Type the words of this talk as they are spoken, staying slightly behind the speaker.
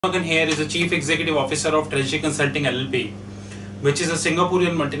Magan here is the Chief Executive Officer of Treasury Consulting LLP, which is a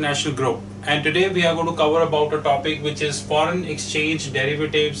Singaporean multinational group. And today we are going to cover about a topic which is foreign exchange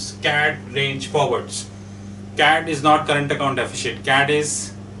derivatives CAD range forwards. CAD is not current account deficit. CAD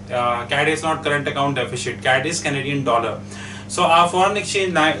is not current account deficit. CAD is Canadian dollar. So our foreign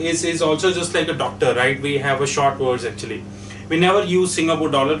exchange is also just like a doctor, right? We have a short words actually. We never use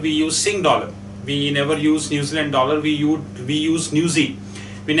Singapore dollar. We use Sing dollar. We never use New Zealand dollar. We use Newsy.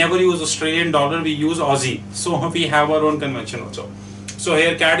 We never use Australian dollar, we use Aussie. So we have our own convention also. So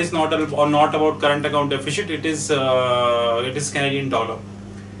here CAD is not about current account deficit, it is Canadian dollar.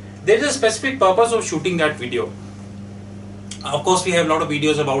 There is a specific purpose of shooting that video. Of course, we have a lot of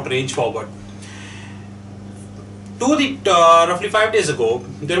videos about range forward. Roughly 5 days ago,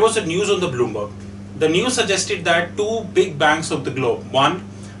 there was a news on the Bloomberg. The news suggested that two big banks of the globe,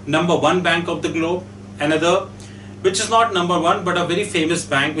 number one bank of the globe, another which is not number one but a very famous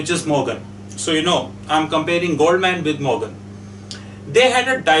bank, which is Morgan. So I'm comparing Goldman with Morgan. They had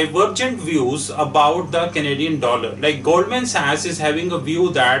a divergent views about the Canadian dollar. Like Goldman Sachs is having a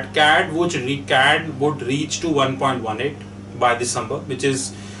view that CAD would reach to 1.18 by December, which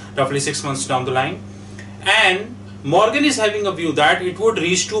is roughly 6 months down the line, and Morgan is having a view that it would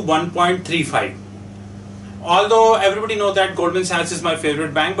reach to 1.35. Although everybody knows that Goldman Sachs is my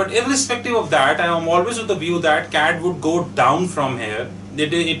favorite bank, but irrespective of that, I am always with the view that CAD would go down from here.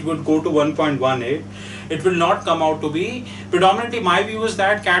 It would go to 1.18. It will not come out to be. Predominantly, my view is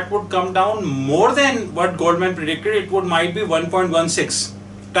that CAD would come down more than what Goldman predicted. Might be 1.16.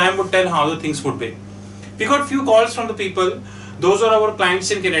 Time would tell how the things would be. We got few calls from the people. Those are our clients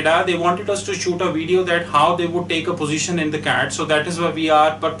in Canada. They wanted us to shoot a video that how they would take a position in the CAD. So that is why we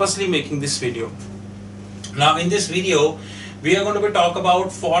are purposely making this video. Now in this video, we are going to be talk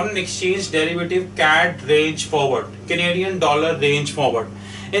about foreign exchange derivative CAD range forward, Canadian dollar range forward.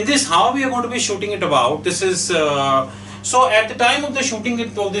 In this, how we are going to be shooting it about, this is, so at the time of the shooting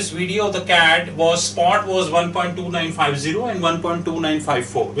of this video, the CAD spot was 1.2950 and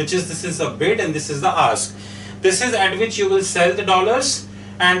 1.2954, this is a bid and this is the ask. This is at which you will sell the dollars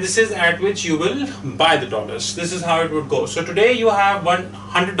and this is at which you will buy the dollars. This is how it would go. So today you have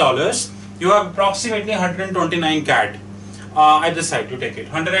 $100. You have approximately 129 CAD either side to take it,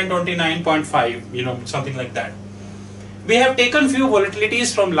 129.5, something like that. We have taken few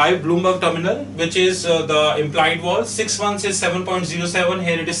volatilities from live Bloomberg terminal, which is the implied vol. 6 months is 7.07,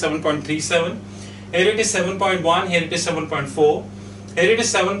 here it is 7.37, here it is 7.1, here it is 7.4, here it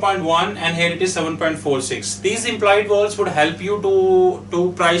is 7.1 and here it is 7.46. These implied vols would help you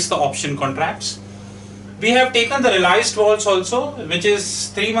to price the option contracts. We have taken the realized vols also, which is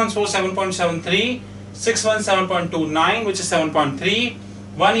 3 months was 7.73, 6 months 7.29, which is 7.3,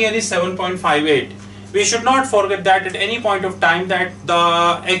 1 year is 7.58. We should not forget that at any point of time that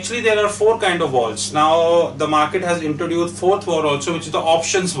actually there are 4 kind of vols. Now the market has introduced 4th vol also, which is the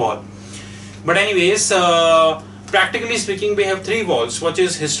options vol. But anyways, practically speaking, we have 3 vols, which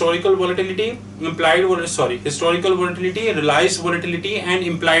is historical volatility, historical volatility, realized volatility, and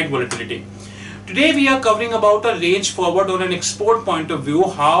implied volatility. Today we are covering about a range forward or an export point of view,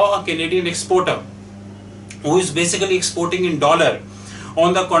 how a Canadian exporter who is basically exporting in dollar,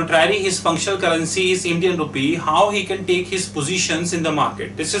 on the contrary his functional currency is Indian rupee, how he can take his positions in the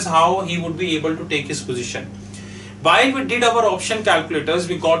market. This is how he would be able to take his position. While we did our option calculators,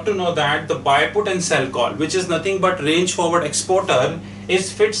 we got to know that the buy put and sell call, which is nothing but range forward exporter,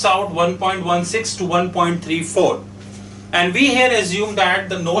 fits out 1.16 to 1.34. And we here assume that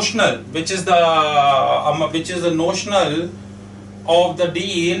the notional, which is the notional of the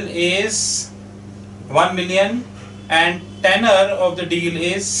deal is 1 million and tenor of the deal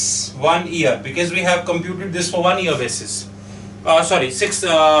is 1 year, because we have computed this for 1 year basis.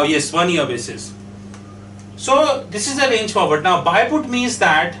 1 year basis. So this is a range forward. Now buy put means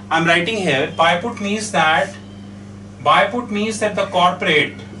that I'm writing here. Buy put means that the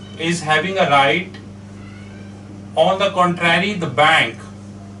corporate is having a right. On the contrary, the bank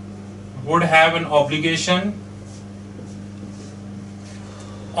would have an obligation.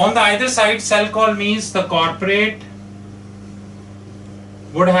 On the either side, sell call means the corporate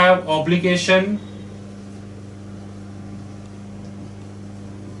would have obligation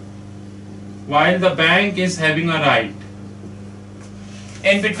while the bank is having a right.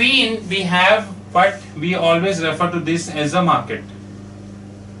 In between, we have what we always refer to this as a market.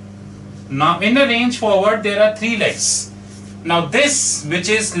 Now in the range forward, there are 3 legs. Now this, which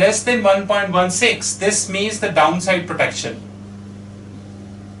is less than 1.16, this means the downside protection.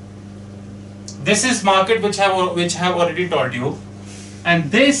 This is market which have already told you,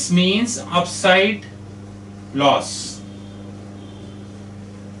 and this means upside loss.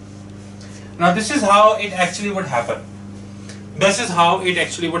 Now this is how it actually would happen. This is how it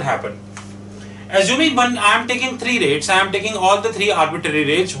actually would happen. Assuming I am taking three rates, I am taking all the three arbitrary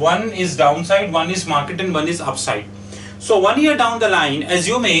rates. One is downside, one is market, and one is upside. So 1 year down the line,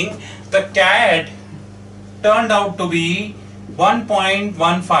 assuming the CAD turned out to be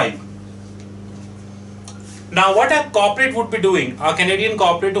 1.15. Now what a corporate would be doing, a Canadian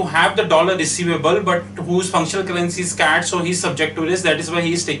corporate who have the dollar receivable but whose functional currency is CAD, so he is subject to risk. That is why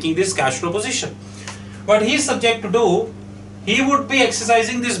he is taking this cash flow position. What he is subject to do, he would be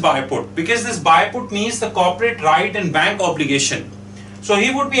exercising this buy put, because this buy put means the corporate right and bank obligation. So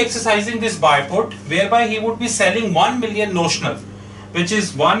he would be exercising this buy put, whereby he would be selling 1 million notional, which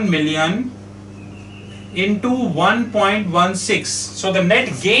is 1 million into 1.16. So the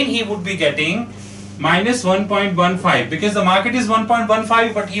net gain he would be getting minus 1.15, because the market is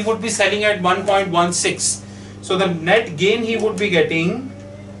 1.15 but he would be selling at 1.16. So the net gain he would be getting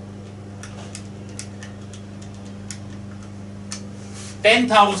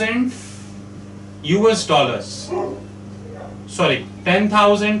 10,000 US dollars. Sorry,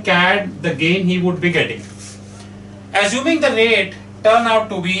 10,000 CAD the gain he would be getting. Assuming the rate turn out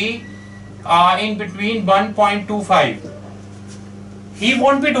to be in between 1.25. He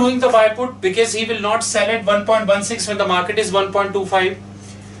won't be doing the buy put because he will not sell at 1.16 when the market is 1.25.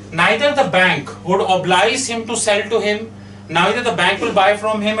 Neither the bank would oblige him to sell to him, neither the bank will buy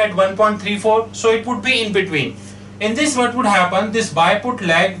from him at 1.34, so it would be in between. In this, what would happen, this buy put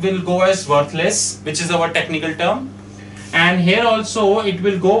leg will go as worthless, which is our technical term, and here also it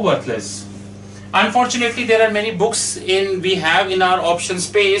will go worthless. Unfortunately, there are many books we have in our option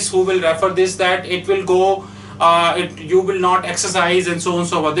space who will refer this that it will go, you will not exercise and so on and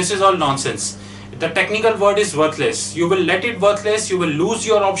so forth. This is all nonsense. The technical word is worthless. You will let it worthless, you will lose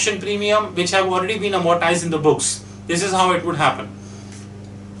your option premium, which have already been amortized in the books. This is how it would happen.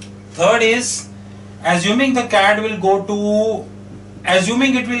 Third is, assuming the CAD will go to,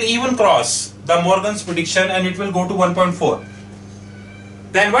 assuming it will even cross the Morgan's prediction and it will go to 1.4.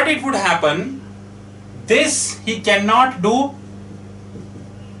 Then what it would happen, this he cannot do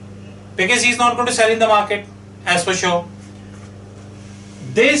because he is not going to sell in the market as for sure.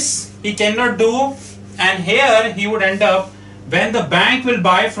 This he cannot do, and here he would end up when the bank will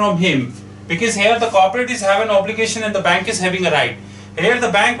buy from him, because here the corporate is having an obligation and the bank is having a right. Here the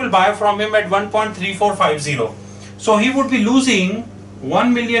bank will buy from him at 1.3450. So he would be losing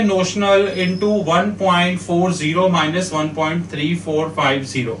 1 million notional into 1.40 minus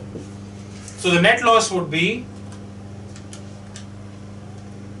 1.3450. So the net loss would be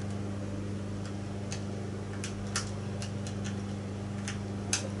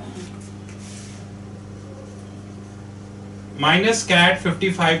minus CAD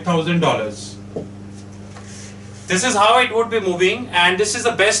 $55,000. This is how it would be moving, and this is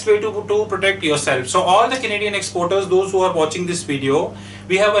the best way to protect yourself. So all the Canadian exporters, those who are watching this video,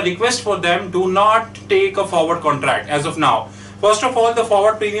 we have a request for them: do not take a forward contract as of now. First of all, the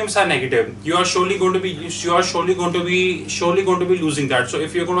forward premiums are negative. You are surely going to be losing that. So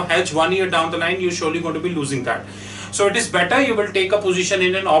if you're going to hedge 1 year down the line, you're surely going to be losing that. So it is better you will take a position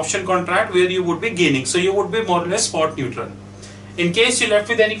in an option contract where you would be gaining. So you would be more or less spot neutral. In case you left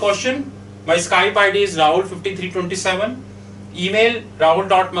with any question, my Skype ID is Rahul5327. Email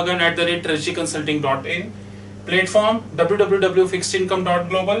rahul.magan@treasuryconsulting.in. Platform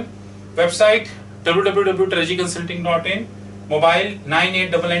www.fixedincome.global. Website www.treasuryconsulting.in. Mobile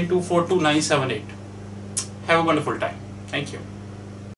 9899242978. Have a wonderful time. Thank you.